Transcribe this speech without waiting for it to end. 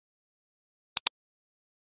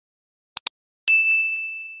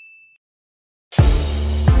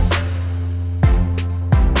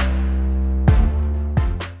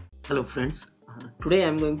Hello friends, today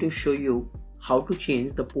I'm going to show you how to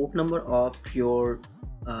change the port number of your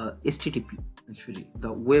HTTP, actually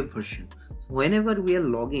the web version. So whenever we are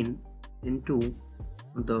logging into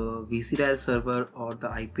the Vicidial server or the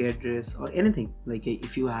IP address or anything, like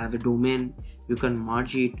if you have a domain you can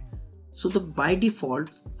merge it. So by default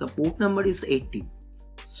the port number is 80.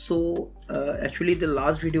 So actually the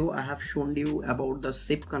last video I have shown you about the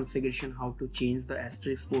SKYPE configuration, how to change the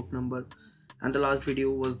asterisk port number, and the last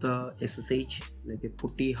video was the SSH, like a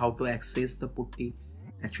putty, how to access the putty.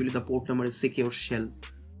 Actually the port number is secure shell.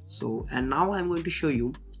 So and now I'm going to show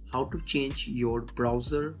you how to change your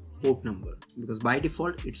browser port number, because by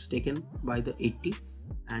default it's taken by the 80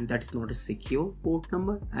 and that is not a secure port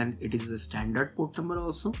number and it is a standard port number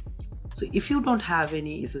also. So if you don't have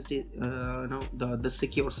any SSH, the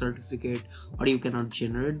secure certificate, or you cannot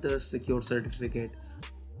generate the secure certificate,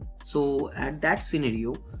 so at that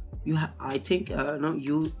scenario you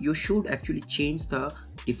you should actually change the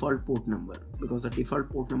default port number, because the default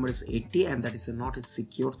port number is 80 and that is not a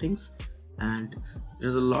secure things. And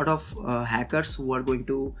there's a lot of hackers who are going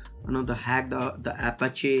to hack the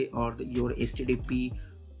Apache or your HTTP,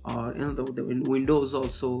 or the Windows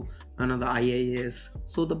also, the IIS.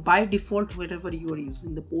 So by default whenever you are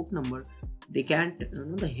using the port number, they can't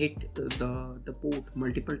hit the port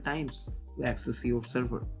multiple times to access your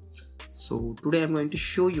server. So today I'm going to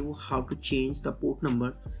show you how to change the port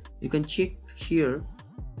number. You can check here,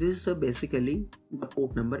 this is basically the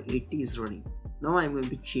port number 80 is running. Now I'm going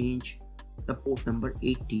to change the port number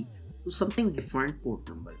 80 to something different port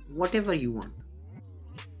number, whatever you want.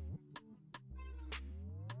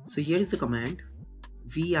 So here is the command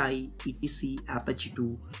etc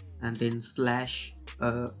apache2 and then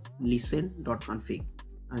 /listen.conf.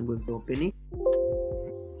 I'm going to open it.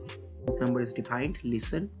 Port number is defined,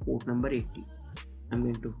 listen, port number 80. I'm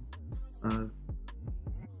going to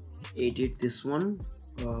edit this one,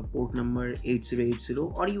 port number 8080,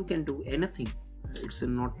 or you can do anything. It's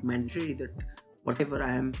not mandatory that whatever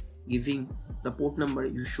I am giving the port number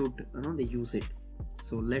you should use it.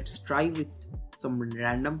 So let's try with some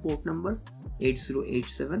random port number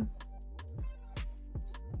 8087,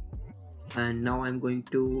 and now I'm going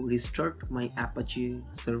to restart my Apache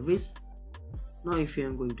service. Now if I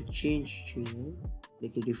am going to change here,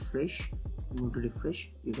 like a refresh, I'm going to refresh,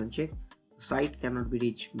 you can check the site cannot be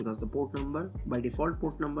reached because the port number, by default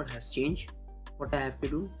port number has changed. What I have to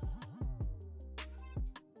do,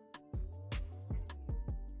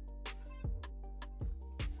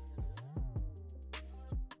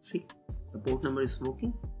 see the port number is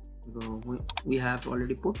working. We have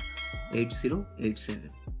already put 8087.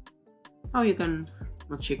 Now you can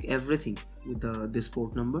check everything with this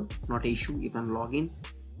port number, not an issue. You can log in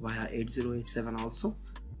via 8087 also.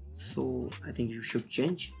 So I think you should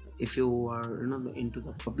change if you are into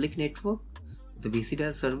the public network, the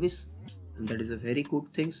Vicidial service, and that is a very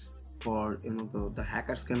good things for the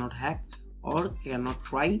hackers cannot hack or cannot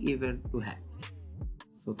try even to hack.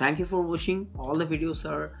 So thank you for watching. All the videos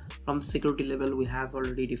are from security level we have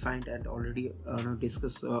already defined and already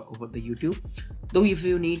discussed over the YouTube. Though if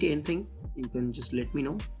you need anything, you can just let me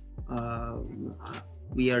know.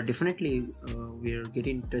 We are definitely we are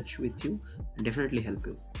getting in touch with you and definitely help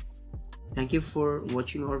you. Thank you for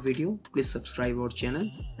watching our video. Please subscribe our channel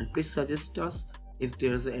and please suggest us if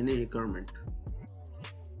there is any requirement.